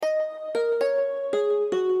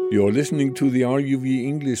You're listening to the RÚV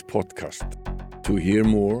English Podcast. To hear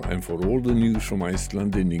more and for all the news from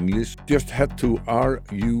Iceland in English, just head to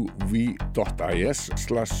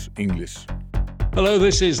ruv.is/English. Hello,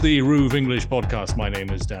 this is the RÚV English Podcast. My name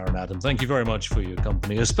is Darren Adam. Thank you very much for your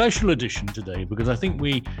company. A special edition today because I think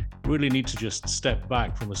we really need to just step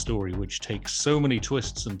back from a story which takes so many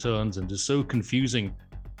twists and turns and is so confusing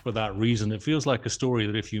for that reason. It feels like a story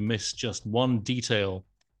that if you miss just one detail,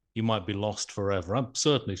 you might be lost forever. I'm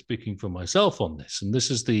certainly speaking for myself on this. And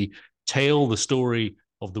this is the story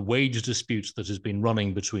of the wage dispute that has been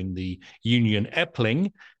running between the union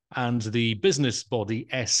Efling and the business body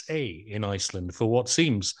SA in Iceland for what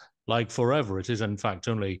seems like forever. It is, in fact,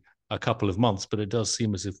 only a couple of months, but it does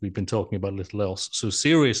seem as if we've been talking about little else. So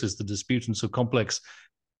serious is the dispute and so complex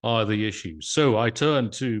are the issues. So I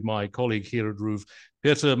turn to my colleague here at RÚV,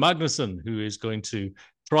 Pétur Magnússon, who is going to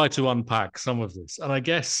try to unpack some of this. And I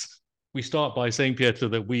guess we start by saying, Pétur,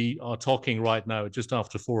 that we are talking right now just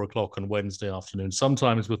after 4 o'clock on Wednesday afternoon.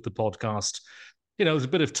 Sometimes with the podcast, there's a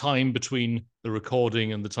bit of time between the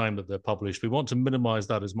recording and the time that they're published. We want to minimize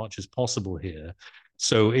that as much as possible here.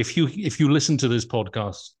 So if you listen to this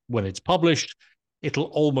podcast when it's published, it'll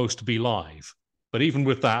almost be live. But even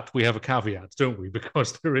with that, we have a caveat, don't we?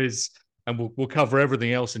 Because there is, and we'll cover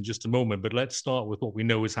everything else in just a moment, but let's start with what we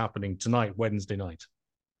know is happening tonight, Wednesday night.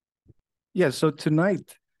 Yeah, so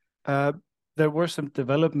tonight, there were some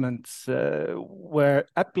developments where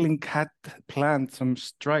Efling had planned some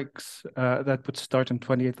strikes that would start on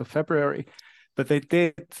 28th of February, but they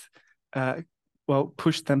did,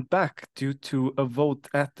 push them back due to a vote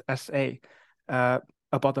at SA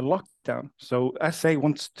about a lockdown. So SA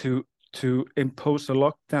wants to impose a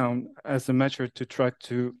lockdown as a measure to try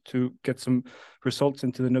to get some results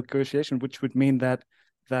into the negotiation, which would mean that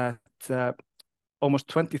almost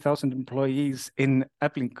 20,000 employees in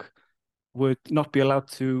Efling would not be allowed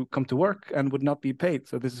to come to work and would not be paid.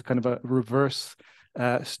 So this is kind of a reverse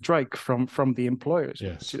strike from the employers.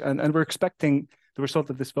 Yes. And we're expecting the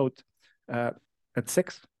result of this vote at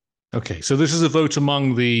 6. Okay, so this is a vote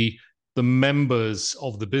among the members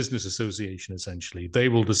of the business association, essentially. They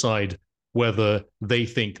will decide whether they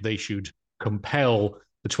think they should compel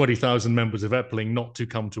the 20,000 members of Efling not to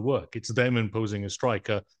come to work. It's them imposing a strike,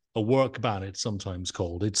 a work ban, it's sometimes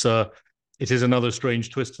called. It is another strange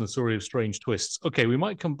twist in the story of strange twists. Okay, we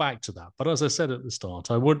might come back to that. But as I said at the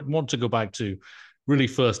start, I would want to go back to really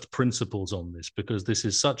first principles on this, because this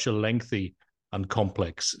is such a lengthy and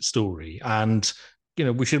complex story. And,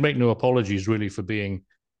 we should make no apologies really for being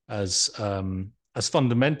as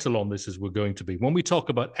fundamental on this as we're going to be. When we talk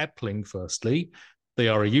about Efling, firstly, they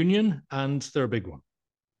are a union and they're a big one.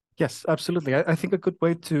 Yes, absolutely. I think a good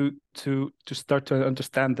way to start to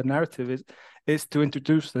understand the narrative is to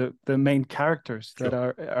introduce the main characters that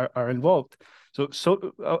are involved. So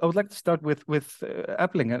I would like to start with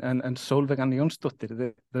Efling and Sólveig Anna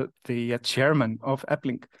Jónsdóttir, the chairman of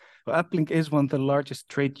Efling. So Efling is one of the largest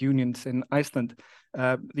trade unions in Iceland.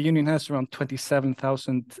 The union has around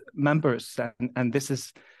 27,000 members, and this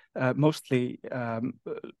is mostly some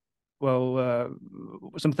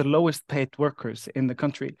of the lowest paid workers in the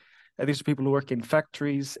country. These are people who work in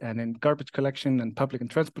factories and in garbage collection and public and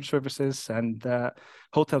transport services and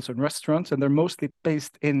hotels and restaurants, and they're mostly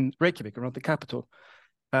based in Reykjavik, around the capital.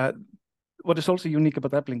 What is also unique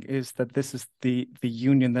about Efling is that this is the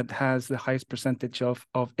union that has the highest percentage of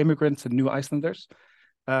immigrants and new Icelanders.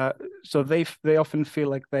 So they often feel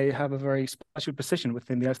like they have a very special position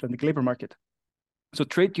within the Icelandic labor market. So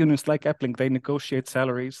trade unions like Efling, they negotiate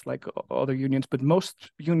salaries like other unions, but most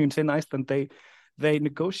unions in Iceland, they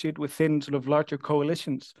negotiate within sort of larger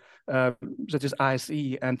coalitions, such as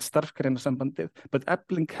ASI and Starfsgreinasambandið. But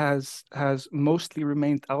Efling has mostly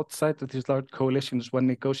remained outside of these large coalitions when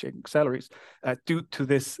negotiating salaries due to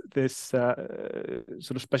this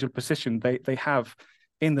sort of special position they have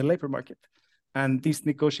in the labor market. And these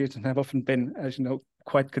negotiations have often been, as you know,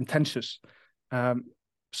 quite contentious.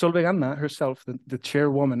 Sólveig Anna herself, the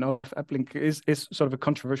chairwoman of Efling, is sort of a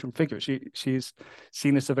controversial figure. She's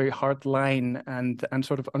seen as a very hard line and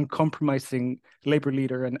sort of uncompromising labor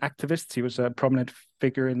leader and activist. She was a prominent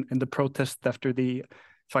figure in the protest after the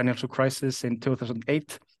financial crisis in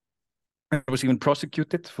 2008. And was even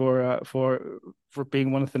prosecuted for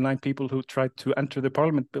being one of the 9 people who tried to enter the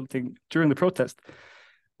parliament building during the protest.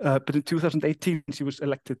 But in 2018, she was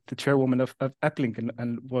elected the chairwoman of Efling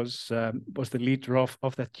and was the leader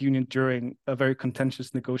of that union during a very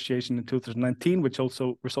contentious negotiation in 2019, which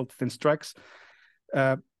also resulted in strikes.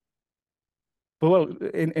 In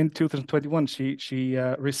 2021, she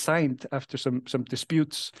resigned after some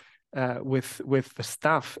disputes with the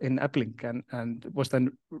staff in Efling and was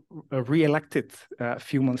then re-elected a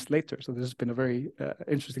few months later. So this has been a very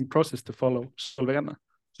interesting process to follow Solveig.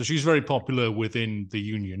 So she's very popular within the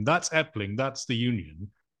union. That's Efling, that's the union.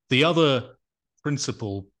 The other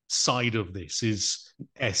principal side of this is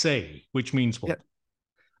SA, which means what? Yeah.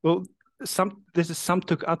 Well, this is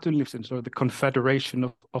Samtök Atvinnulífsins, or the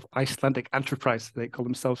Confederation of Icelandic Enterprise, they call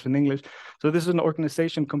themselves in English. So this is an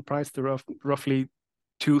organization comprised of roughly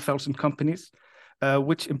 2,000 companies,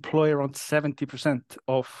 which employ around 70%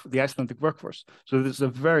 of the Icelandic workforce. So this is a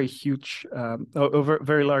very huge,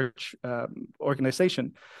 very large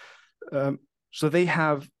organization. So they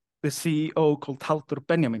have the CEO called Halldór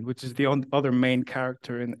Benjamin, which is the other main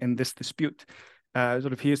character in this dispute.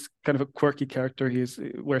 He is kind of a quirky character. He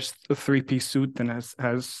wears a three-piece suit and has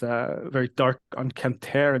very dark, unkempt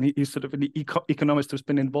hair, and he's sort of an economist who's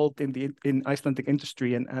been involved in Icelandic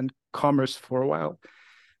industry and commerce for a while.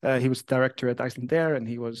 He was director at Icelandair, and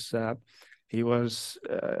he was the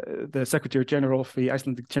Secretary General of the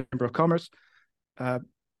Icelandic Chamber of Commerce,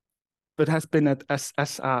 but has been at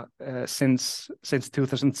SA since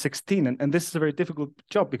 2016. And this is a very difficult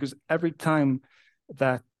job, because every time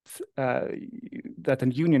that a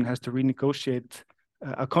union has to renegotiate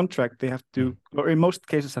a contract, they have to, or in most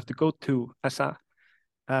cases, have to go to SA.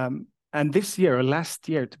 And this year, or last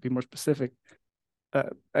year, to be more specific,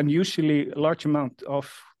 unusually large amount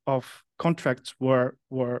of contracts were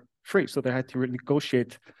free, so they had to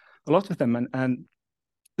renegotiate a lot of them, and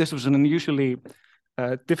this was an unusually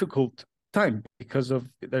difficult time because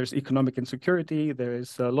there's economic insecurity. There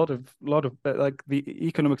is a lot of like the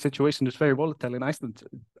economic situation is very volatile in Iceland,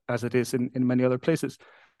 as it is in many other places.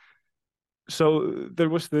 So there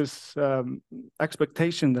was this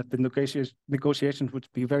expectation that the negotiations would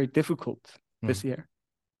be very difficult this year.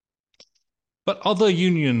 But other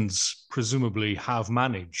unions presumably have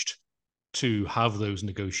managed to have those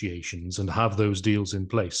negotiations and have those deals in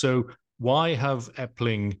place. So why have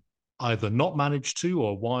Efling either not managed to,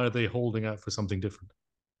 or why are they holding out for something different?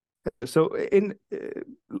 So in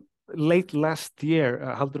late last year,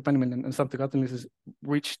 Halldór Benjamin and Samtök Atvinnulífsins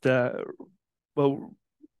reached a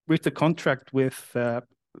contract with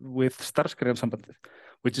Starfsgreinasambandið,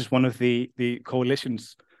 which is one of the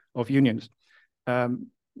coalitions of unions.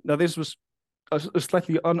 Now this was a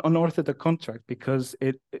slightly unorthodox contract, because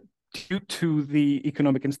due to the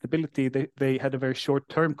economic instability, they had a very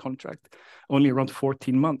short-term contract, only around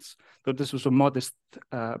 14 months. So this was a modest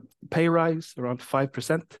pay rise, around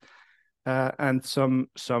 5%, and some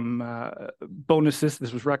bonuses.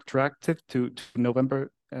 This was retroactive to November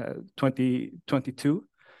 2022.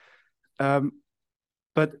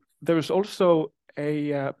 But there was also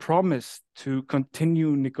a promise to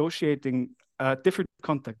continue negotiating a different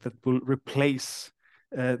contract that will replace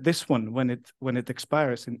this one when it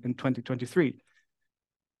expires in 2023.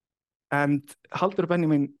 And Halldór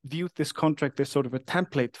Benjamin viewed this contract as sort of a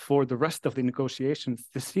template for the rest of the negotiations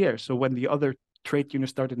this year. So when the other trade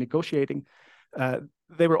unions started negotiating,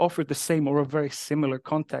 they were offered the same or a very similar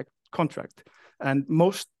contract. And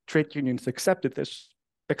most trade unions accepted this,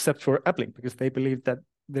 except for Efling, because they believed that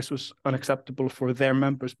this was unacceptable for their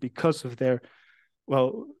members because of their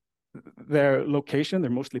location.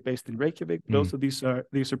 They're mostly based in Reykjavik, but also these are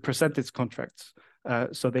percentage contracts.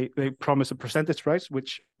 So they promise a percentage rise,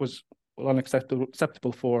 which was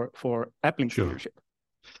unacceptable for Efling leadership.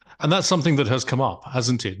 And that's something that has come up,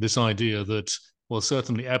 hasn't it? This idea that, well,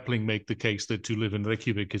 certainly Efling make the case that to live in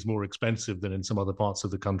Reykjavik is more expensive than in some other parts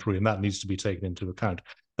of the country, and that needs to be taken into account.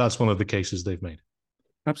 That's one of the cases they've made.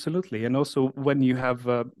 Absolutely. And also when you have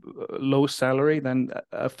a low salary, then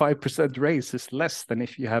a 5% raise is less than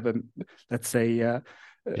if you have let's say,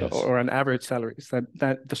 or an average salary.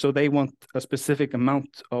 So they want a specific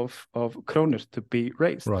amount of kronur to be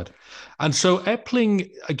raised. Right. And so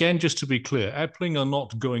Efling, again, just to be clear, Efling are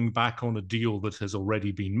not going back on a deal that has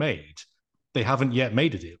already been made. They haven't yet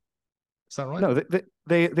made a deal. Is that right? No,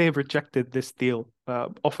 they have rejected this deal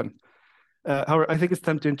often. However, I think it's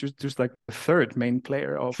time to introduce like the third main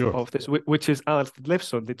player of this, which is Aðalsteinn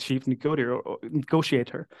Leifsson, the chief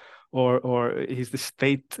negotiator, or he's the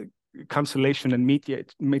state conciliation and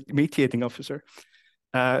mediating officer.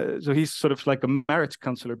 So he's sort of like a marriage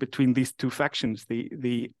counselor between these two factions,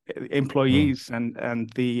 the employees and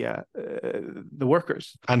the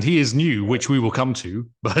workers. And he is new, which we will come to,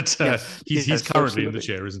 but he's currently in the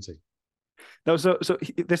chair, isn't he? No, so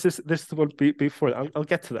this is the one before. I'll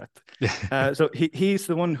get to that. So he's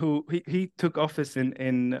the one who he took office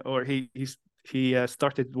he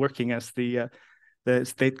started working as the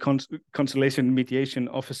state conciliation mediation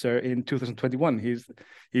officer in 2021. He's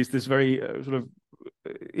this very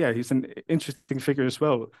he's an interesting figure as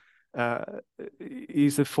well.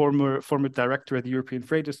 He's a former director at the European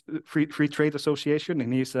Free Trade Association,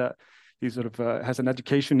 and he sort of has an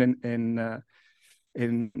education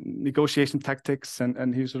in negotiation tactics,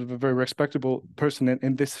 and he's sort of a very respectable person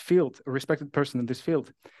in this field, a respected person in this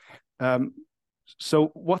field. So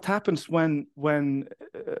what happens when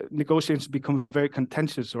negotiations become very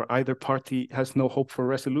contentious, or either party has no hope for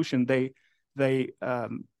resolution? They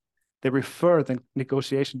refer the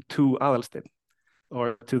negotiation to aðalsteinn,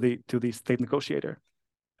 or to the state negotiator.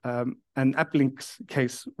 And Efling's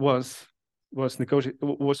case was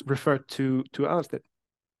referred to aðalsteinn,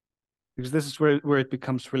 because this is where it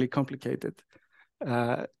becomes really complicated.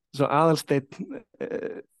 So aðalsteinn,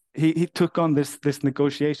 he took on this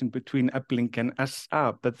negotiation between Efling and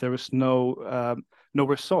SA, but there was no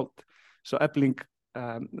result. So Efling,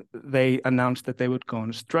 they announced that they would go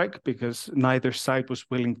on strike because neither side was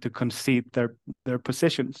willing to concede their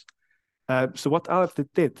positions. So what aðalsteinn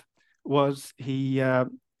did was he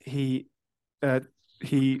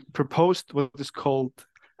proposed what is called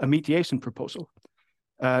a mediation proposal.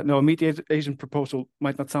 No, a mediation proposal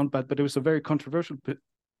might not sound bad, but it was a very controversial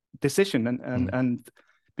decision, and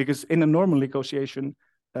because in a normal negotiation,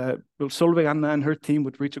 Solveig Anna and her team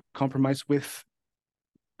would reach a compromise with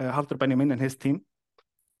Halldór Benjamin and his team,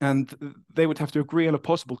 and they would have to agree on a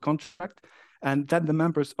possible contract, and then the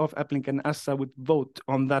members of Efling and SA would vote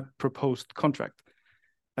on that proposed contract.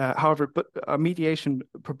 However, but a mediation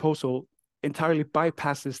proposal entirely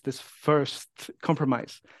bypasses this first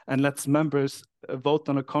compromise and lets members vote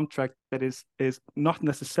on a contract that is not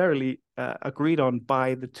necessarily agreed on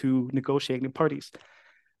by the two negotiating parties.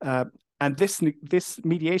 And this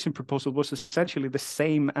mediation proposal was essentially the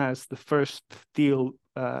same as the first deal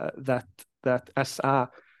that SA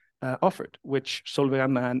offered, which Solveig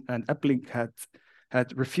Anna and Efling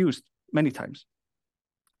had refused many times.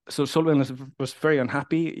 So Solveig Anna was very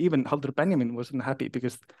unhappy. Even Halldór Benjamin was unhappy,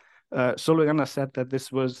 because Solveig Anna said that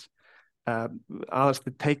this was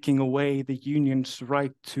aðalsteinn taking away the union's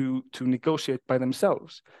right to negotiate by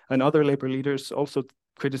themselves. And other labor leaders also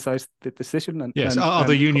criticized the decision.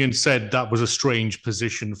 Other unions said that was a strange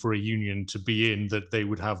position for a union to be in, that they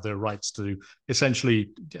would have their rights to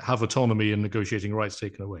essentially have autonomy and negotiating rights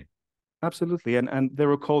taken away. Absolutely. And there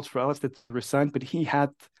were calls for aðalsteinn to resign, but he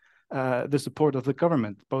had the support of the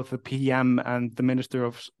government. Both the PM and the Minister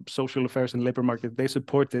of Social Affairs and Labour Market, they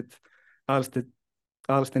supported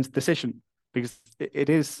aðalsteinn's decision, because it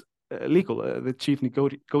is legal. The chief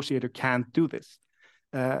negotiator can't do this.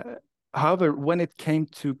 However, when it came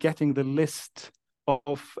to getting the list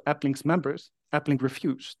of Efling's members, Efling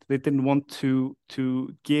refused. They didn't want to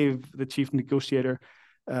give the chief negotiator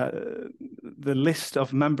the list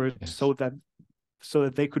of members, yes, so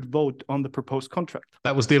that they could vote on the proposed contract.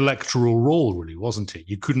 That was the electoral role, really, wasn't it?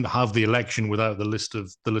 You couldn't have the election without the list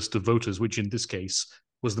of voters, which in this case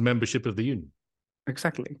was the membership of the union.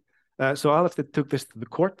 Exactly. So aðalsteinn took this to the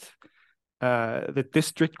court. The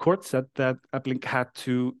district court said that Efling had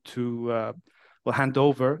to hand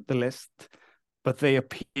over the list, but they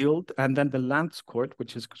appealed, and then the Lands Court,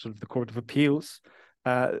 which is sort of the Court of Appeals,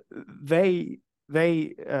 they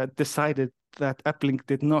decided that Efling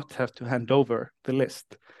did not have to hand over the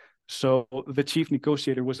list. So the chief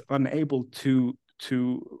negotiator was unable to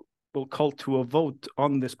call to a vote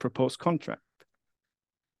on this proposed contract.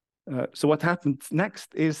 So what happened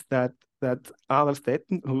next is that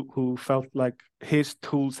aðalsteinn, who felt like his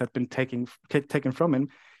tools had been taken from him,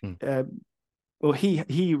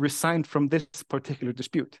 he resigned from this particular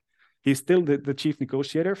dispute. He's still the chief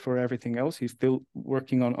negotiator for everything else. He's still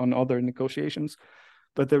working on other negotiations,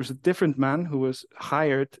 but there was a different man who was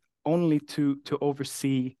hired only to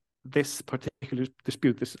oversee this particular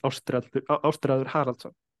dispute, this Ástráður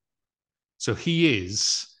Haraldsson. So he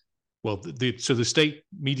is, well, so the state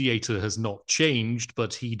mediator has not changed,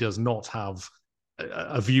 but he does not have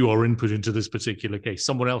a view or input into this particular case.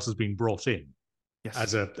 Someone else has been brought in,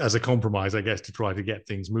 yes, as a compromise, I guess, to try to get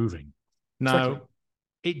things moving. Now, exactly.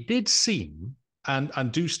 It did seem,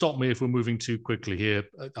 and do stop me if we're moving too quickly here.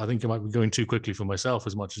 I think I might be going too quickly for myself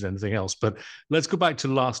as much as anything else. But let's go back to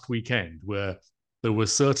last weekend, where there were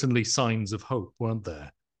certainly signs of hope, weren't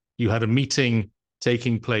there? You had a meeting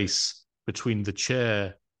taking place between the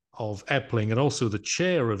chair of Efling and also the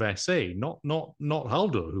chair of SA, not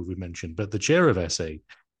Halldór, who we mentioned, but the chair of SA,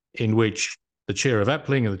 in which the chair of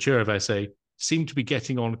Efling and the chair of SA seemed to be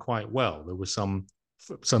getting on quite well. There were some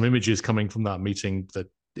images coming from that meeting that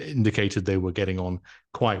indicated they were getting on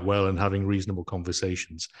quite well and having reasonable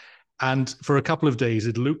conversations. And for a couple of days,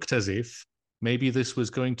 it looked as if maybe this was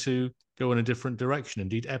going to go in a different direction.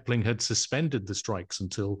 Indeed, Efling had suspended the strikes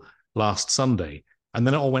until last Sunday, and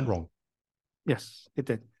then it all went wrong. Yes, it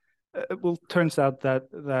did. Well, turns out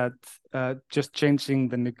that just changing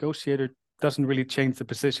the negotiator doesn't really change the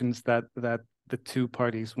positions that the two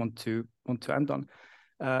parties want to end on.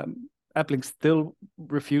 Efling still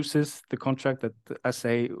refuses the contract that the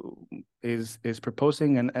SA is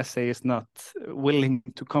proposing, and SA is not willing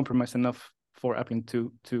to compromise enough for Efling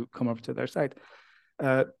to come over to their side.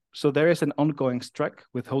 So there is an ongoing strike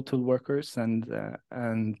with hotel workers and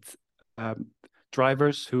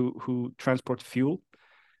drivers who transport fuel.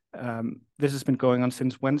 This has been going on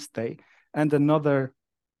since Wednesday, and another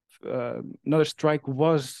strike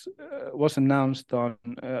was announced on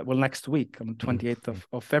next week on the 28th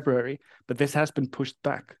of February, but this has been pushed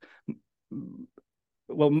back.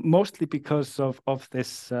 Well, mostly because of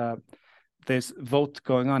this vote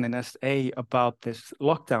going on in SA about this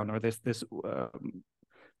lockdown or this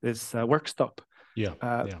work stop.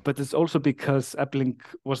 But it's also because Efling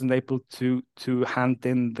wasn't able to hand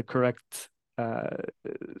in the correct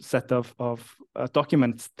set of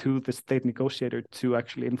documents to the state negotiator to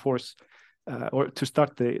actually enforce or to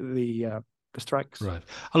start the strikes. Right.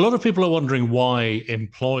 A lot of people are wondering why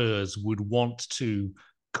employers would want to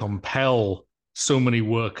compel so many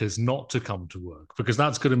workers not to come to work, because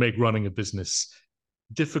that's going to make running a business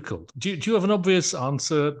difficult. Do you have an obvious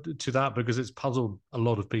answer to that? Because it's puzzled a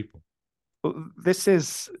lot of people. This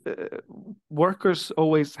is workers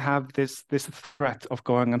always have this threat of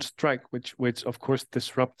going on strike, which of course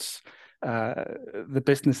disrupts the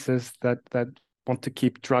businesses that want to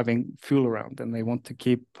keep driving fuel around, and they want to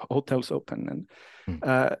keep hotels open.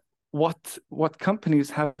 And what companies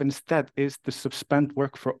have instead is to suspend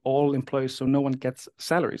work for all employees, so no one gets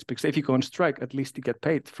salaries. Because if you go on strike, at least you get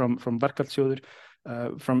paid from Verkfallssjóður,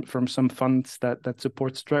 from some funds that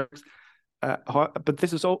support strikes. But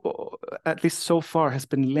this is all, at least so far, has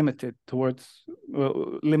been limited to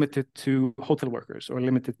hotel workers or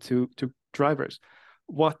limited to drivers.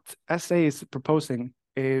 What SA is proposing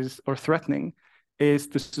or threatening is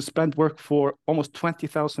to suspend work for almost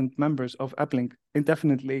 20,000 members of Efling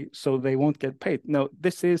indefinitely, so they won't get paid. Now,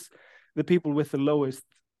 this is the people with the lowest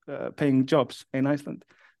paying jobs in Iceland.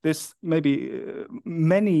 This maybe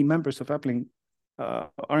many members of Efling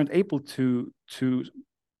aren't able to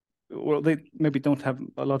well, they maybe don't have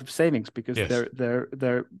a lot of savings because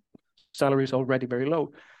their salary is already very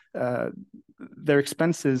low. Their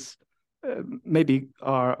expenses maybe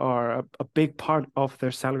are a big part of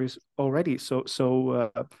their salaries already. So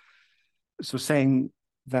saying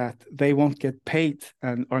that they won't get paid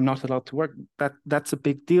and are not allowed to work, that's a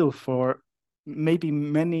big deal for maybe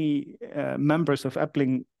many members of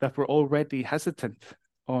Efling that were already hesitant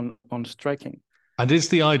on striking. And is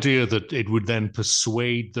the idea that it would then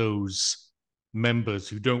persuade those members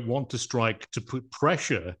who don't want to strike to put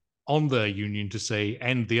pressure on their union to say,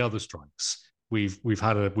 end the other strikes? We've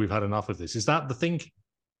had enough of this. Is that the thinking?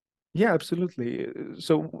 Yeah, absolutely.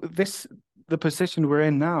 So the position we're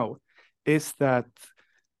in now is that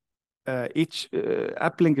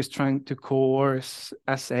Efling is trying to coerce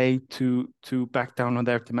SA to back down on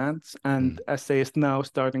their demands, and SA is now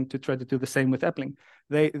starting to try to do the same with Efling.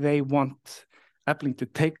 They want Efling to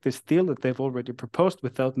take this deal that they've already proposed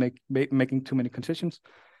without making too many concessions,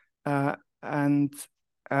 well,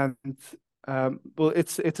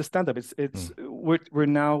 it's a stand-up. We're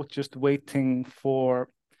now just waiting for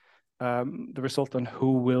the result on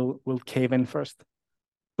who will cave in first.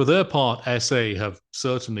 For their part, SA have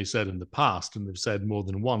certainly said in the past, and they've said more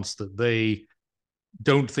than once, that they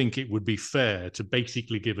don't think it would be fair to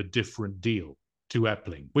basically give a different deal to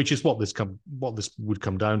Efling, which is what this would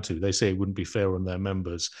come down to. They say it wouldn't be fair on their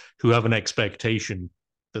members who have an expectation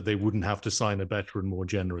that they wouldn't have to sign a better and more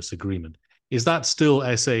generous agreement. Is that still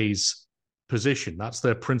SA's position? That's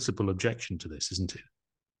their principal objection to this, isn't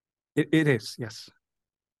it? It is, yes.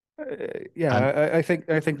 I think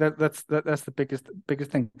that's the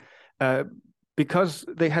biggest thing, because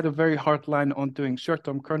they had a very hard line on doing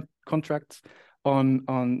short-term contracts, on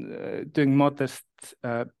doing modest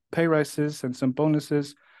pay rises and some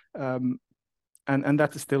bonuses, and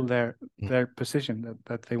that is still their position,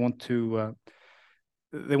 that they want to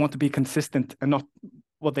be consistent and not,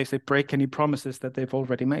 what they say, break any promises that they've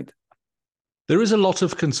already made. There is a lot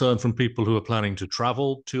of concern from people who are planning to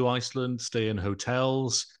travel to Iceland, stay in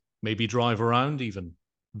hotels, maybe drive around even,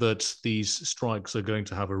 that these strikes are going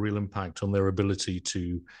to have a real impact on their ability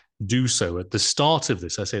to do so. At the start of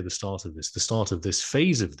this, the start of this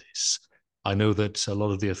phase of this, I know that a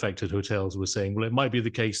lot of the affected hotels were saying, well, it might be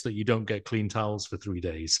the case that you don't get clean towels for 3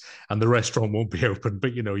 days and the restaurant won't be open,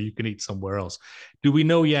 but you can eat somewhere else. Do we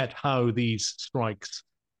know yet how these strikes,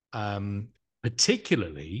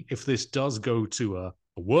 particularly if this does go to a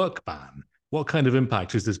work ban, what kind of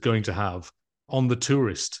impact is this going to have on the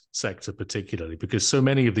tourist sector particularly, because so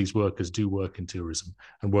many of these workers do work in tourism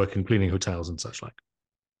and work in cleaning hotels and such like?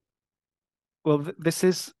 Well, this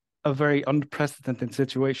is a very unprecedented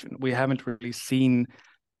situation. We haven't really seen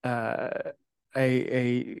a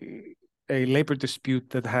labor dispute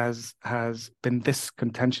that has been this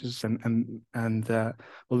contentious and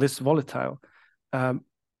this volatile.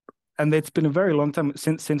 And it's been a very long time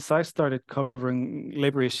since I started covering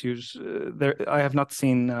labor issues. I have not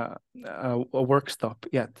seen a work stop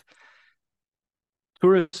yet.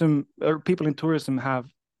 Tourism, or people in tourism, have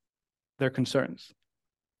their concerns.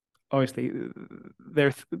 Obviously,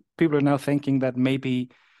 people are now thinking that maybe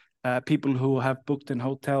people who have booked an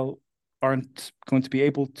hotel aren't going to be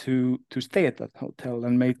able to stay at that hotel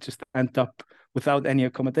and may just end up without any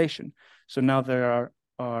accommodation. So now there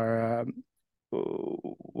are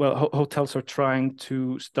hotels are trying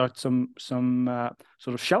to start some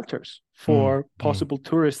sort of shelters for possible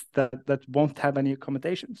tourists that won't have any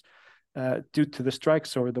accommodations due to the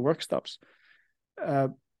strikes or the work stops.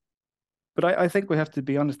 But I think we have to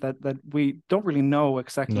be honest that we don't really know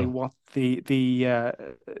exactly what the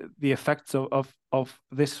effects of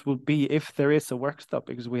this will be if there is a work stop,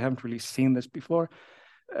 because we haven't really seen this before.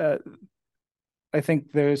 I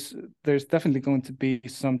think there's definitely going to be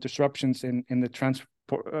some disruptions in the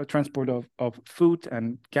transport of food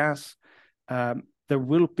and gas. There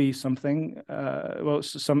will be some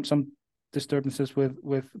disturbances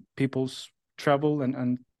with people's travel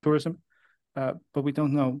and tourism, but we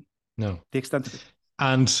don't know the extent of it.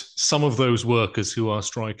 And some of those workers who are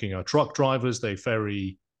striking are truck drivers. They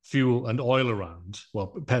ferry fuel and oil around, well,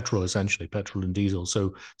 petrol essentially, petrol and diesel.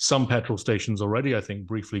 So some petrol stations already, I think,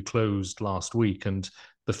 briefly closed last week, and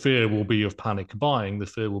the fear will be of panic buying. The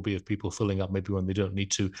fear will be of people filling up maybe when they don't need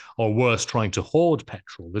to, or worse, trying to hoard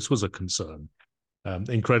petrol. This was a concern.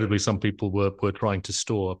 Incredibly, some people were trying to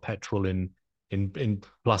store petrol in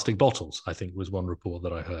plastic bottles, I think was one report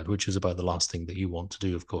that I heard, which is about the last thing that you want to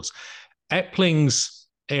do, of course. Efling's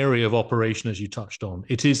area of operation, as you touched on,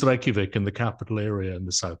 it is Reykjavik in the capital area in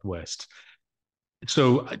the southwest.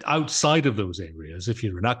 So outside of those areas, if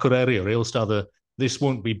you're in Akureyri or Eilstaðir, this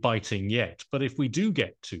won't be biting yet. But if we do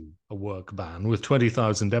get to a work ban with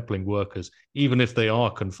 20,000 Efling workers, even if they are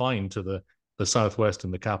confined to the southwest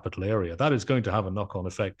and the capital area, that is going to have a knock-on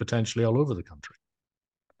effect potentially all over the country.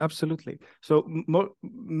 Absolutely. So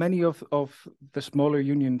many of the smaller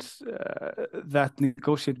unions that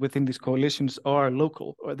negotiate within these coalitions are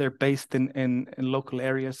local, or they're based in local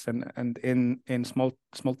areas and in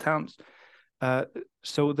small towns.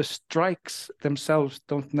 So the strikes themselves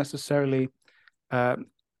don't necessarily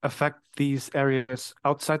affect these areas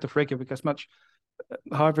outside of Reykjavik as much.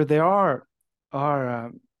 However, there are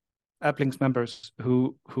Efling's members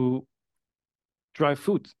who drive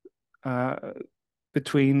food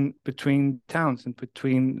between towns and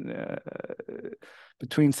between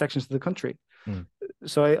sections of the country.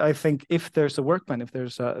 So I think if there's a work ban,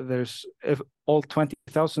 if all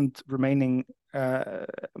 20,000 remaining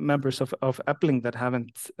members of Efling that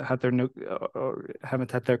haven't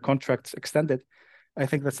had their contracts extended, I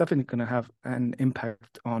think that's definitely going to have an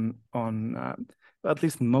impact on at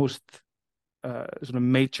least most sort of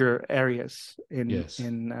major areas in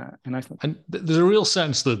Iceland. And there's a real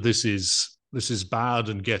sense that this is bad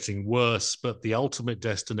and getting worse, but the ultimate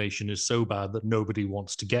destination is so bad that nobody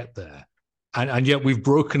wants to get there. And yet we've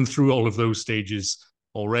broken through all of those stages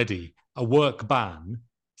already. A work ban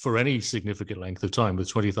for any significant length of time with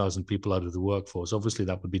 20,000 people out of the workforce, obviously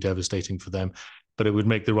that would be devastating for them, but it would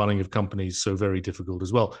make the running of companies so very difficult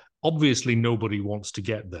as well. Obviously, nobody wants to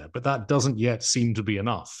get there, but that doesn't yet seem to be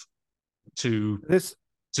enough to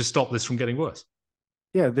stop this from getting worse.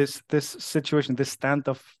 Yeah, this situation, this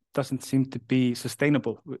standoff doesn't seem to be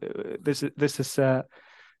sustainable. This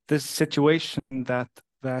situation that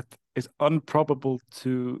is unprobable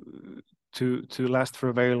to last for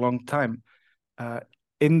a very long time.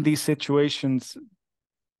 In these situations,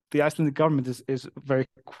 the Icelandic government is very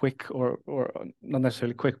quick, or not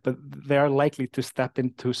necessarily quick, but they are likely to step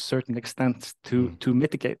in to a certain extent to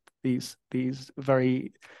mitigate these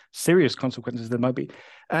very serious consequences there might be.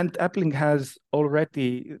 And Efling has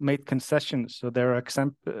already made concessions, so there are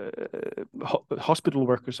exempt. Hospital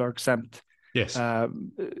workers are exempt. Yes.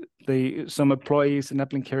 Some employees in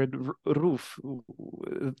Efling here at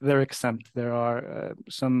RÚV, they're exempt. There are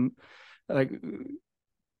some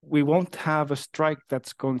we won't have a strike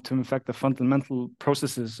that's going to affect the fundamental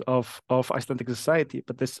processes of Icelandic society,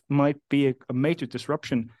 but this might be a major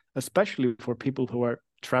disruption, especially for people who are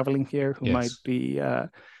traveling here, who might be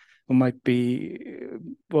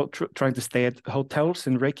trying to stay at hotels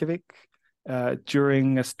in Reykjavik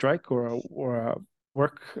during a strike or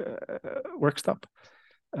work stop.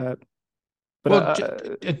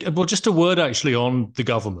 Just a word actually on the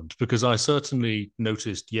government, because I certainly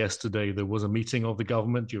noticed yesterday there was a meeting of the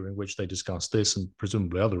government during which they discussed this and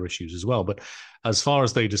presumably other issues as well. But as far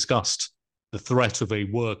as they discussed the threat of a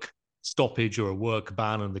work stoppage or a work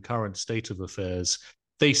ban and the current state of affairs,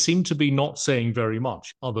 they seem to be not saying very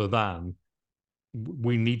much other than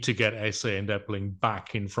we need to get SA and Efling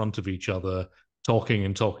back in front of each other, talking,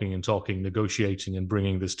 negotiating and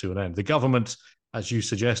bringing this to an end. The government, as you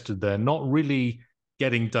suggested, they're not really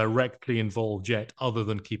getting directly involved yet, other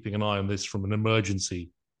than keeping an eye on this from an emergency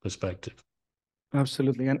perspective.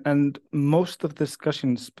 Absolutely. And most of the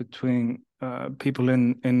discussions between people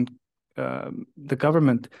in the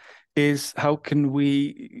government is how can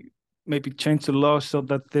we maybe change the law so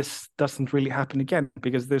that this doesn't really happen again?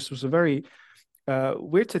 Because this was a very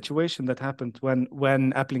weird situation that happened when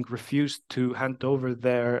Efling refused to hand over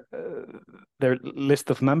their list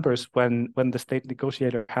of members when the state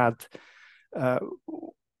negotiator had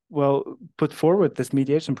put forward this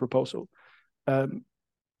mediation proposal,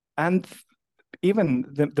 and even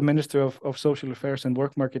the Minister of Social Affairs and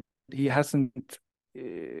Work Market, he hasn't.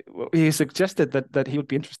 He suggested that he would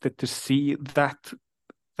be interested to see that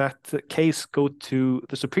case go to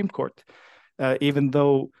the Supreme Court, even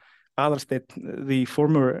though Aðalsteinn, the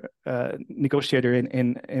former negotiator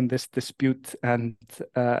in this dispute, and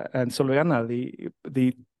Solveig,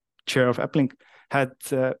 the chair of Efling, had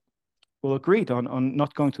agreed on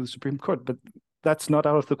not going to the Supreme Court, but that's not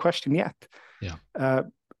out of the question yet. Yeah.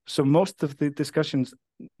 So most of the discussions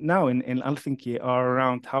now in Alþingi are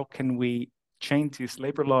around how can we change these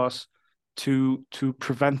labor laws to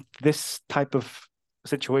prevent this type of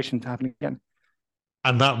situation to happen again.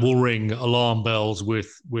 And that will ring alarm bells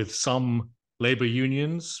with some labor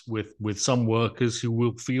unions, with some workers who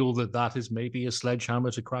will feel that is maybe a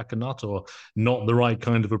sledgehammer to crack a nut, or not the right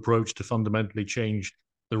kind of approach to fundamentally change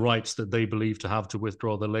the rights that they believe to have to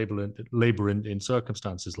withdraw their labor in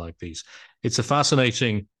circumstances like these. It's a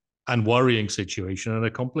fascinating and worrying situation, and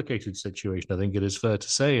a complicated situation, I think it is fair to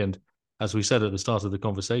say. And as we said at the start of the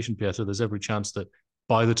conversation, Pétur, there's every chance that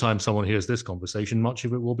by the time someone hears this conversation, much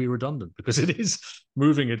of it will be redundant, because it is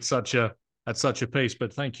moving at such a pace.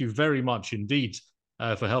 But thank you very much indeed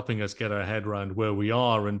for helping us get our head around where we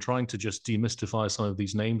are and trying to just demystify some of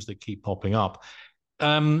these names that keep popping up.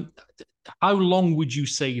 How long would you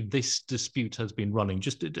say this dispute has been running?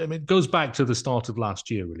 It goes back to the start of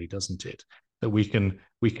last year, really, doesn't it? That we can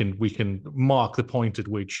mark the point at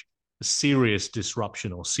which a serious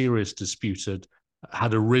disruption or serious dispute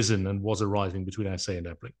had arisen and was arising between SA and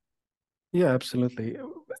Efling. Yeah, absolutely.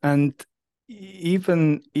 And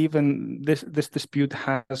even this dispute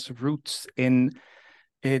has roots in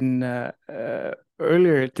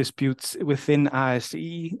earlier disputes within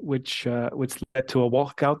ASI, which led to a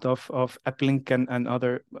walkout of Efling and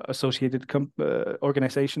other associated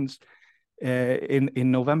organizations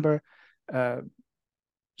in November.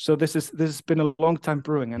 So this has been a long time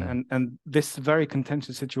brewing, and this very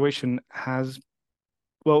contentious situation has.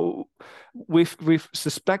 Well, we've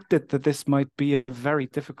suspected that this might be a very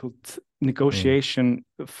difficult negotiation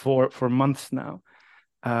for months now,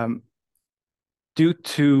 due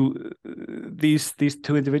to these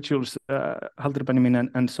two individuals, Halldór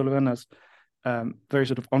Benjamin and Solveig's very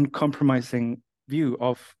sort of uncompromising view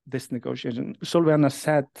of this negotiation. Solveig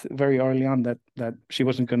said very early on that she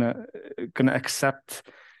wasn't gonna accept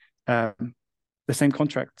the same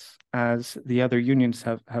contracts as the other unions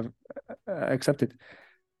have accepted.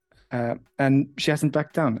 And she hasn't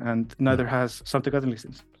backed down, and neither has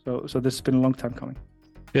Samtök. So this has been a long time coming.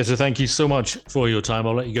 Yeah, so thank you so much for your time.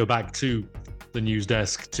 I'll let you go back to the news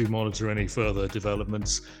desk to monitor any further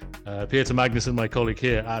developments. Pétur Magnússon, my colleague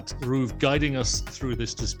here at RÚV, guiding us through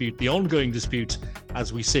this dispute, the ongoing dispute,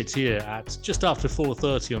 as we sit here at just after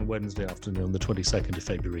 4:30 on Wednesday afternoon, the 22nd of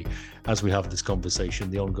February, as we have this conversation,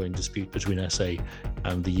 the ongoing dispute between SA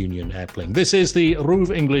and the union Efling. This is the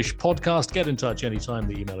RÚV English Podcast. Get in touch anytime.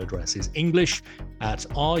 The email address is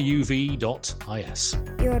english@ruv.is.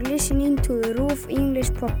 You're listening to the RÚV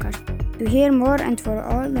English Podcast. To hear more and for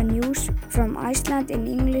all the news from Iceland in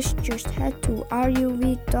English, just head to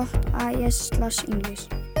ruv.is/English.